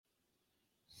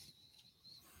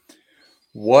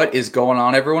What is going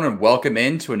on, everyone, and welcome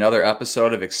into another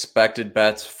episode of Expected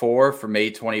Bets 4 for May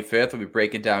 25th. We'll be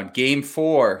breaking down Game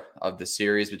 4 of the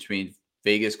series between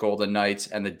Vegas Golden Knights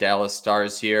and the Dallas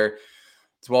Stars here.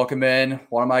 Let's welcome in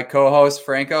one of my co-hosts,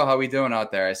 Franco. How are we doing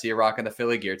out there? I see you rocking the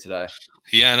Philly gear today.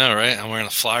 Yeah, I know, right? I'm wearing a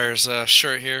Flyers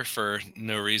shirt here for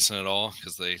no reason at all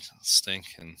because they stink.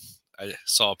 And I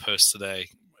saw a post today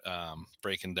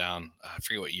breaking down, I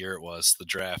forget what year it was, the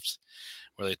draft,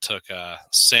 where they took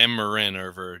Sam Marin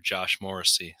over Josh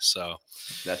Morrissey. So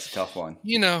That's a tough one.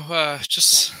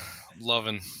 Just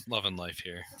loving life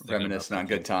here. Reminiscing on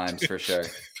good times for sure.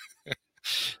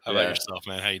 How about yourself,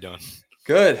 man? How you doing?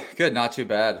 Good. Not too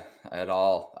bad at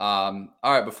all. All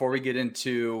right, before we get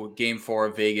into Game 4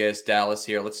 of Vegas, Dallas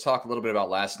here, let's talk a little bit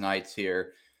about last night's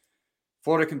here.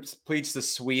 Florida completes the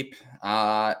sweep.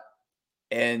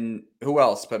 And who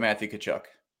else but Matthew Tkachuk?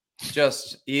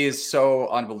 He is so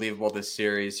unbelievable this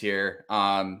series here.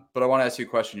 But I want to ask you a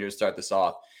question here to start this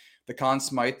off. The Conn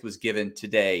Smythe was given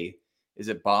today. Is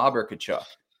it Bob or Tkachuk?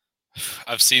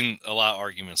 I've seen a lot of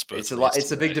arguments, but it's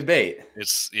a big debate.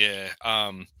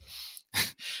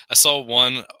 I saw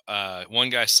one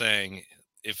guy saying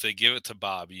if they give it to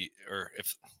Bob,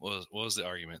 what was the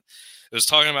argument? It was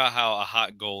talking about how a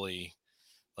hot goalie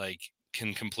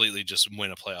can completely just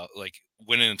win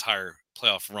an entire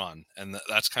playoff run, and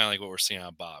that's kind of like what we're seeing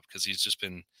out of Bob because he's just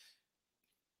been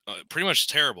pretty much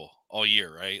terrible all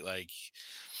year, right?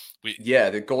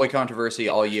 The goalie controversy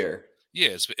all year.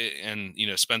 Yeah, and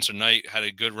Spencer Knight had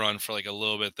a good run for a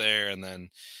little bit there, and then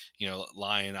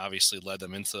Lyon obviously led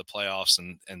them into the playoffs,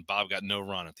 and Bob got no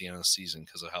run at the end of the season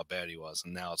because of how bad he was,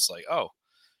 and now it's like, oh,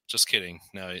 just kidding.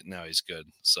 Now he's good.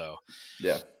 So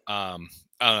yeah, I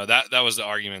don't know. That was the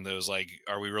argument. That was like,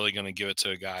 are we really going to give it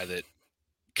to a guy that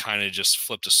kind of just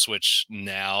flipped a switch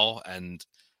now,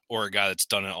 or a guy that's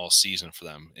done it all season for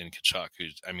them in Tkachuk? Who,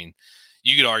 I mean,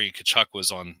 you could argue Tkachuk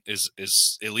is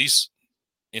at least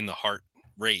in the Hart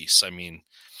race. I mean,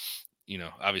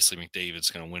 obviously McDavid's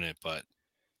going to win it, but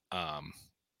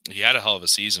he had a hell of a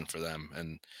season for them.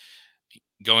 And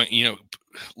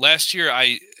last year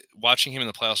watching him in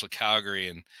the playoffs with Calgary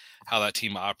and how that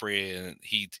team operated, and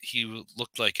he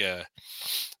looked like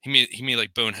he made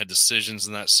like bonehead decisions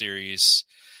in that series,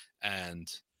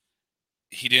 and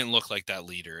he didn't look like that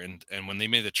leader. And when they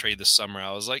made the trade this summer,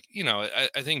 I was like,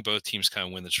 I think both teams kind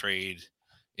of win the trade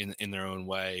in their own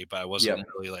way, but I wasn't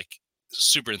really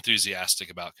super enthusiastic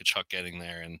about Tkachuk getting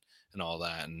there and all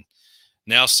that. And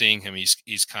now seeing him,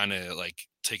 he's kind of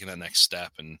taking that next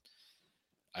step. And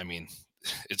I mean,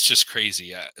 it's just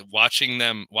crazy.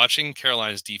 Watching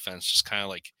Carolina's defense just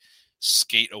kind of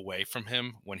skate away from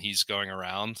him when he's going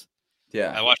around.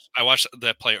 Yeah. I watched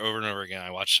that play over and over again. I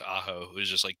watched Aho,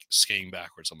 who's just skating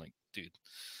backwards. I'm like, dude,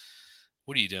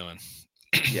 what are you doing?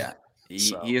 Yeah.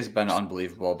 He has been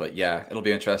unbelievable, but yeah, it'll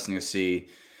be interesting to see.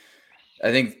 I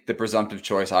think the presumptive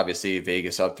choice, obviously,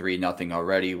 Vegas up 3-0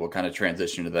 already. We'll kind of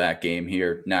transition to that game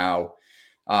here now.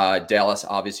 Dallas,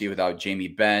 obviously, without Jamie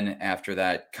Benn after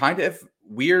that kind of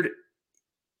weird.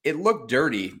 It looked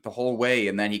dirty the whole way,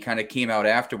 and then he kind of came out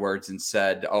afterwards and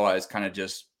said, "Oh, I was kind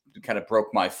of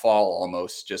broke my fall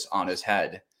almost just on his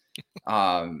head,"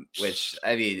 which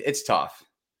I mean, it's tough.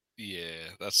 Yeah,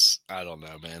 I don't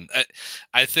know, man.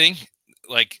 I think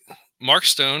Mark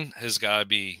Stone has got to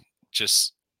be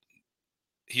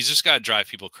he's just got to drive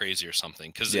people crazy or something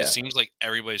because it seems like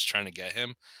everybody's trying to get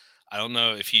him. I don't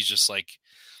know if he's just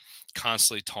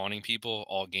constantly taunting people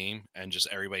all game and just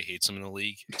everybody hates him in the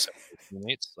league except for his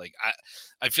teammates.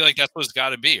 I feel like that's what it's got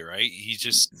to be, right?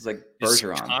 It's like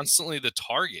Bergeron. Constantly the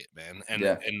target, man.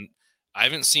 And I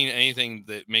haven't seen anything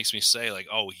that makes me say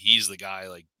oh, he's the guy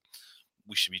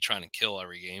we should be trying to kill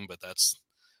every game, but that's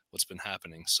what's been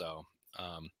happening. So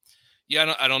I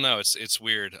don't know. It's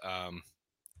weird.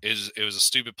 It was a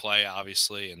stupid play,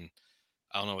 obviously, and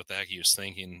I don't know what the heck he was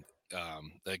thinking.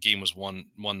 That game was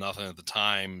 1-0 at the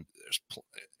time. There's,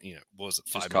 what was it,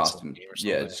 5 minutes in the game or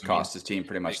something? Yeah, it just cost his team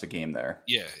pretty much the game there.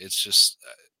 Yeah, it's just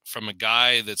from a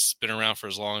guy that's been around for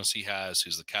as long as he has,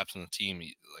 who's the captain of the team.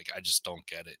 I just don't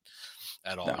get it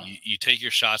at all. No. You take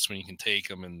your shots when you can take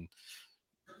them, and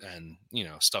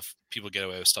stuff. People get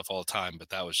away with stuff all the time, but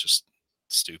that was just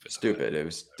stupid. It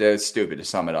was stupid to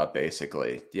sum it up,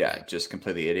 basically. Yeah, just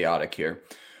completely idiotic here.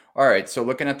 All right, so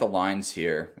looking at the lines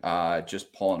here,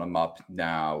 just pulling them up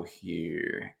now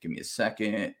here. Give me a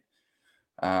second.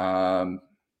 Of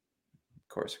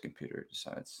course, the computer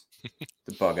decides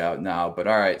to bug out now. But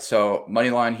all right, so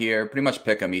money line here, pretty much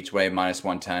pick them each way,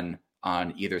 -110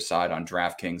 on either side on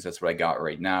DraftKings. That's what I got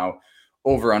right now.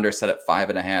 Over under set at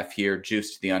 5.5 here,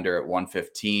 juice to the under at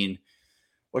 115.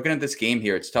 looking at this game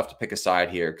here, it's tough to pick a side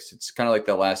here because it's kind of like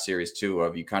the last series too,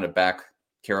 of you kind of back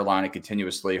Carolina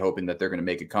continuously, hoping that they're going to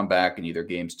make a comeback in either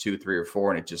games 2, 3, or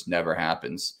 4, and it just never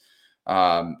happens.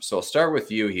 So I'll start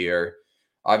with you here.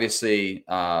 Obviously,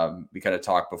 we kind of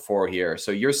talked before here.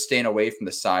 So you're staying away from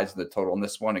the sides of the total in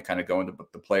this one and kind of going to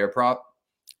the player prop?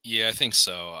 Yeah, I think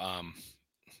so.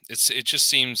 It just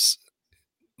seems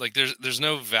like there's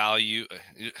no value.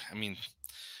 I mean,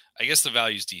 I guess the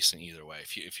value is decent either way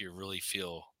if you really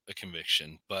feel a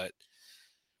conviction, but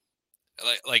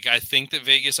like I think that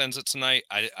Vegas ends it tonight.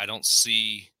 I don't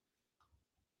see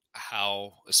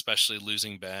how, especially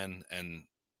losing Ben, and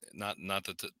not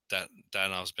that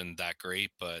Danov's been that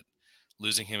great, but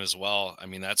losing him as well. I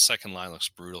mean, that second line looks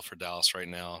brutal for Dallas right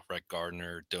now. Brett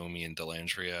Gardner, Domi, and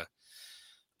Dellandrea.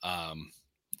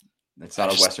 It's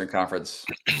not a Western Conference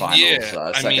Finals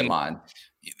second line.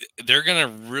 They're gonna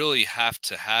really have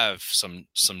to have some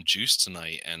juice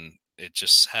tonight, and it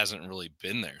just hasn't really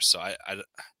been there. So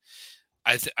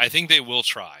I think they will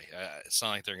try. It's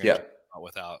not like they're gonna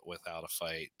without a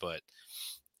fight, but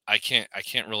I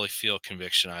can't really feel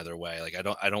conviction either way. Like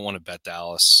I don't want to bet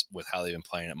Dallas with how they've been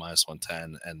playing at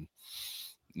 -110, and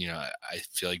I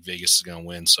feel like Vegas is going to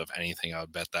win. So if anything, I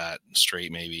would bet that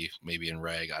straight, maybe in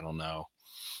reg. I don't know.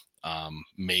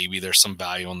 Maybe there's some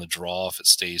value on the draw if it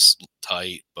stays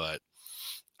tight, but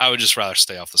I would just rather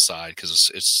stay off the side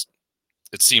because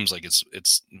it seems like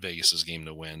it's Vegas's game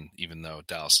to win, even though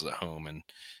Dallas is at home, and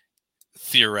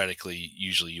theoretically,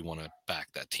 usually you want to back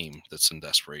that team that's in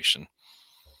desperation.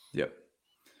 Yep,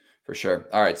 for sure.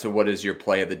 All right, so what is your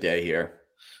play of the day here?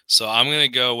 So I'm going to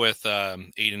go with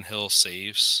Adin Hill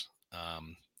saves.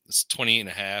 It's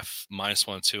 28.5,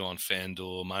 -102 on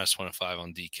FanDuel, -105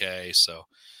 on DK. So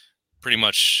pretty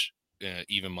much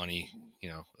even money,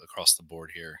 across the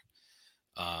board here.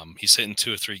 He's hitting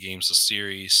 2 or 3 games a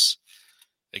series.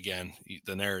 Again,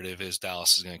 the narrative is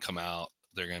Dallas is going to come out.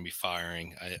 They're going to be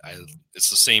firing. It's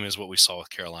the same as what we saw with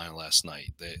Carolina last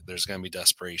night. There's going to be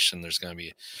desperation. There's going to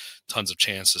be tons of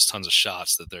chances, tons of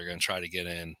shots that they're going to try to get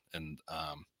in. And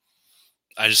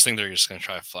I just think they're just going to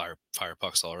try to fire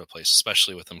pucks all over the place,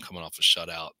 especially with them coming off a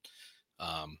shutout.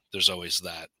 There's always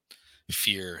that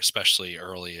fear, especially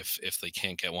early, if they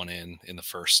can't get one in the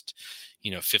first,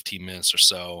 15 minutes or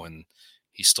so, and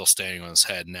he's still standing on his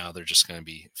head. Now they're just going to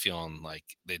be feeling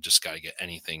like they just got to get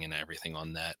anything and everything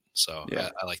on net. So yeah.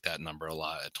 I like that number a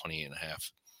lot at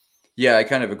 28.5. Yeah, I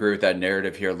kind of agree with that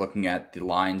narrative here, looking at the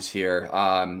lines here.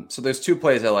 So there's 2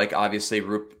 plays I like. Obviously,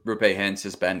 Roope Hintz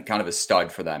has been kind of a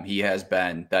stud for them. He has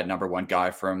been that number 1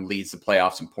 guy for him, leads the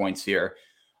playoffs in points here.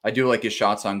 I do like his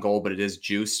shots on goal, but it is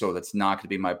juice, so that's not going to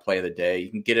be my play of the day. You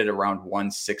can get it around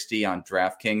 160 on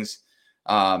DraftKings.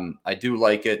 I do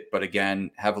like it, but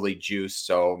again, heavily juiced,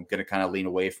 so I'm going to kind of lean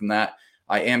away from that.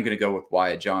 I am going to go with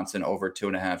Wyatt Johnston over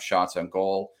 2.5 shots on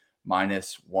goal,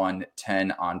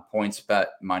 -110 on PointsBet,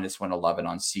 -111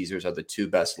 on Caesars are the 2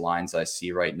 best lines I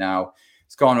see right now.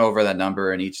 It's gone over that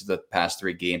number in each of the past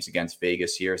 3 games against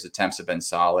Vegas here. His attempts have been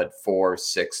solid, 4,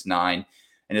 6, 9,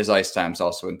 and his ice time is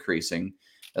also increasing.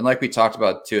 And like we talked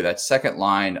about too, that second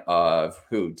line of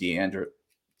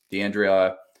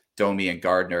Dellandrea, Domi, and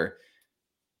Gardner,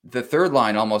 the third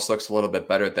line almost looks a little bit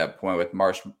better at that point with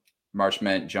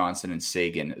Marchment, Johnson, and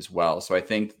Seguin as well. So I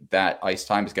think that ice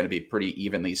time is going to be pretty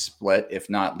evenly split, if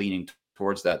not leaning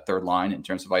towards that third line in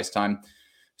terms of ice time.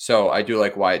 So I do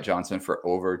like Wyatt Johnston for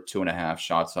over 2.5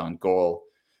 shots on goal.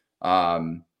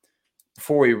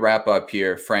 Before we wrap up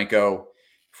here, Franco,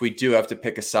 if we do have to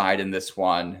pick a side in this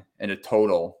one and a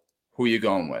total, who are you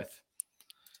going with?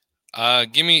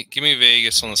 Give me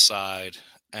Vegas on the side,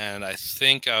 and I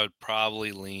think I would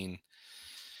probably lean.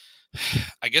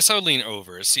 I guess I would lean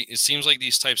over. It seems like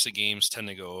these types of games tend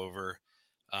to go over.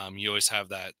 You always have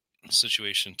that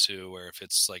situation too, where if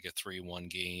it's like a 3-1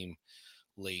 game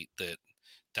late, that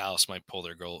Dallas might pull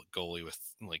their goalie with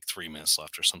like 3 minutes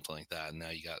left or something like that, and now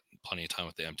you got plenty of time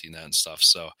with the empty net and stuff.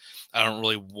 So I don't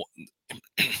really,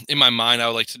 in my mind, I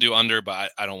would like to do under,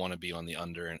 but I don't want to be on the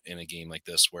under in a game like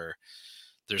this where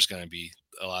there's going to be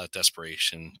a lot of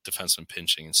desperation, defenseman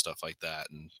pinching and stuff like that,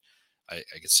 and I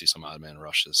could see some odd man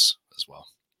rushes as well.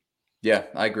 Yeah,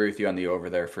 I agree with you on the over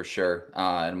there for sure.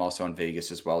 And I'm also in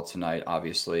Vegas as well tonight,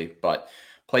 obviously. But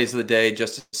plays of the day,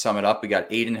 just to sum it up, we got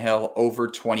Adin Hill over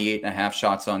 28.5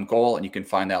 shots on goal. And you can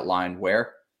find that line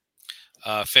where?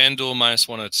 FanDuel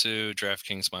 -102,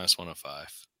 DraftKings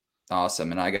 -105.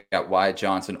 Awesome. And I got Wyatt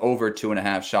Johnston over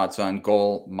 2.5 shots on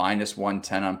goal,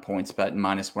 -110 on PointsBet, and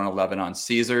 -111 on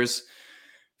Caesars.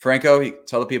 Franco,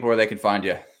 tell the people where they can find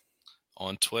you.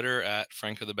 On Twitter at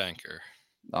Franco the Banker.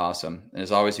 Awesome. And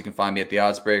as always, you can find me at the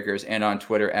Odds Breakers and on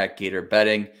Twitter at Gator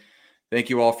Betting. Thank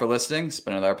you all for listening. It's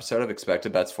been another episode of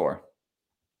Expected Bets 4.